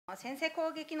先制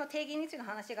攻撃の定義についての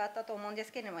話があったと思うんで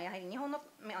すけれども、やはり日本国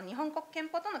憲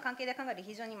法との関係で考える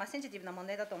非常にセンシティブな問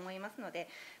題だと思いますので、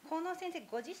河野先生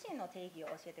ご自身の定義を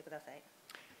教えてください。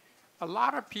A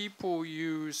lot of people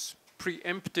use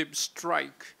preemptive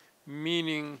strike,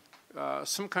 meaning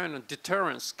some kind of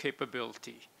deterrence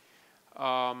capability.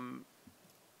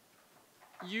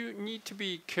 You need to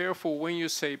be careful when you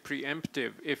say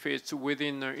preemptive if it's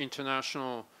within the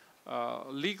international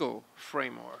legal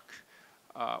framework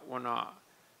or not.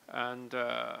 And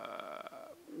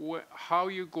how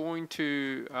are you going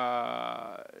to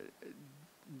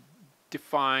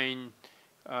define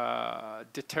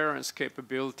deterrence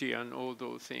capability and all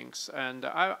those things? And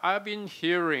I've been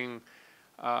hearing,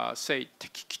 say,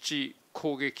 敵基地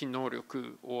攻撃能力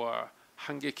or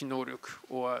反撃能力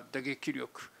or 打撃力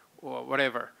or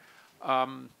whatever.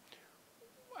 I'm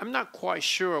not quite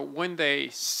sure when they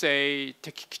say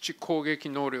敵基地攻撃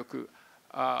能力,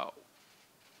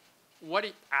 what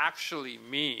it actually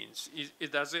means.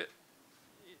 Does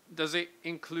it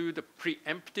include a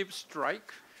preemptive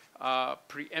strike?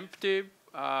 Preemptive,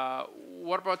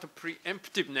 what about the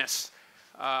preemptiveness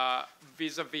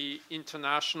vis-a-vis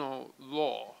international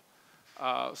law?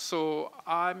 So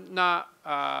I'm not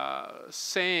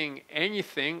saying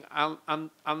anything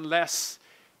unless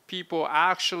people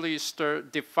actually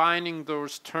start defining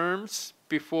those terms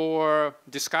before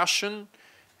discussion,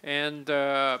 and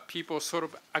people sort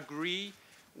of agree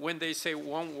when they say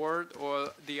one word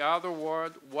or the other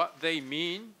word what they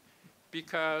mean,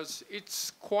 because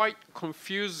it's quite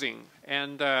confusing.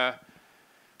 And I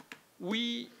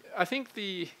think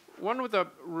one of the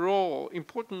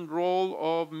important role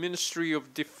of Ministry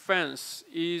of Defense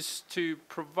is to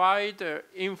provide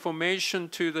information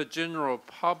to the general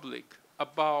public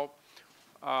about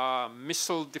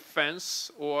missile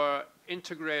defense or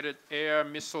integrated air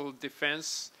missile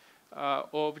defense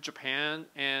of Japan,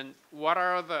 and what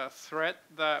are the threats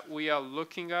that we are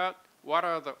looking at, what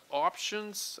are the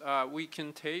options we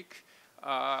can take,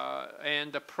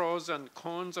 and the pros and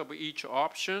cons of each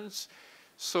options.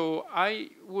 So I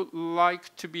would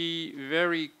like to be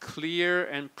very clear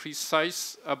and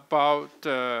precise about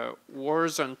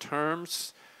words and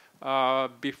terms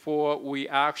before we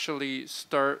actually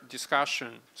start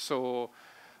discussion. So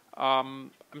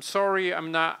I'm sorry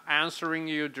I'm not answering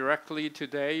you directly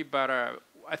today, but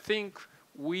I think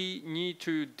we need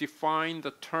to define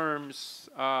the terms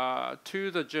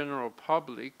to the general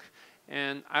public,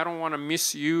 and I don't want to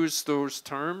misuse those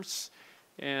terms.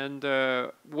 And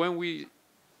when we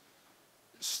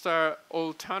start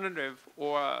alternative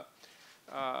or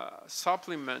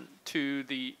supplement to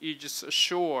the Aegis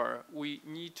Ashore, we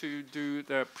need to do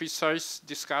the precise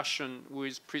discussion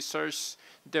with precise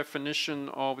definition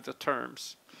of the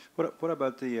terms. What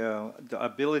about the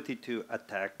ability to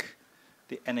attack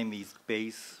the enemy's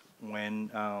base when,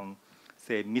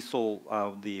 say, missile,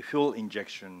 the fuel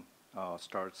injection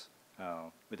starts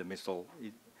with a missile?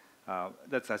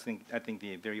 That's I think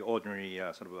the very ordinary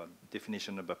sort of a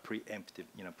definition of a preemptive,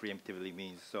 preemptively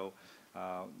means. So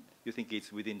you think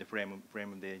it's within the frame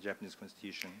of the Japanese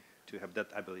Constitution to have that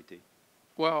ability?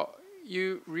 Well,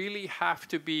 you really have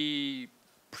to be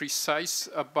precise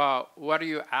about what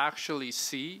you actually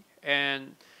see,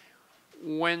 and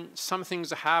when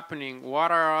something's happening,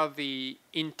 what are the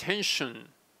intention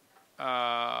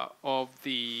of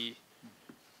the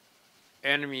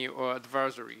enemy or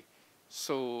adversary.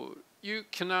 So you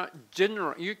cannot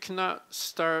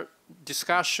start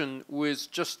discussion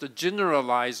with just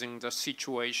generalizing the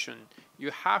situation.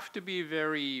 You have to be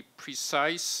very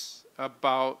precise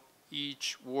about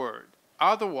each word.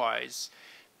 Otherwise,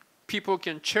 people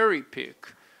can cherry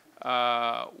pick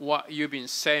what you've been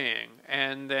saying,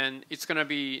 and then it's going to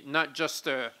be not just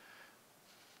a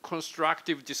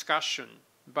constructive discussion,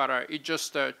 but it's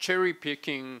just cherry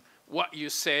picking what you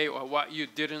say or what you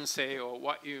didn't say or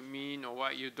what you mean or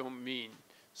what you don't mean.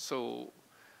 So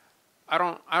I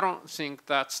don't think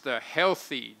that's the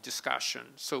healthy discussion.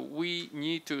 So we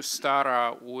need to start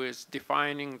out with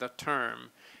defining the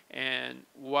term and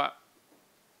what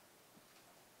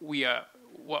we are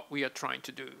trying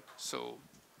to do. So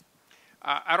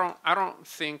I don't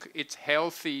think it's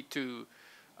healthy to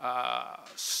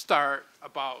start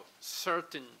about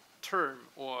certain term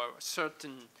or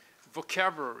certain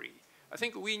vocabulary. I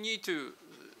think we need to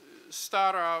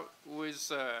start out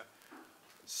with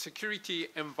security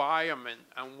environment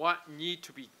and what need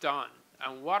to be done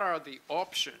and what are the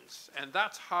options, and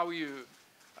that's how you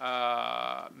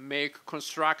make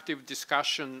constructive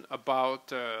discussion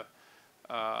about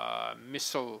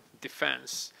missile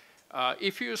defense.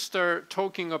 If you start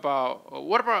talking about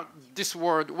what about this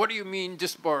word, what do you mean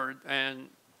this word, and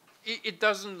it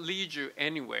doesn't lead you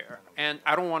anywhere, and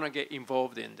I don't want to get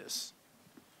involved in this.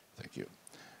 Thank you.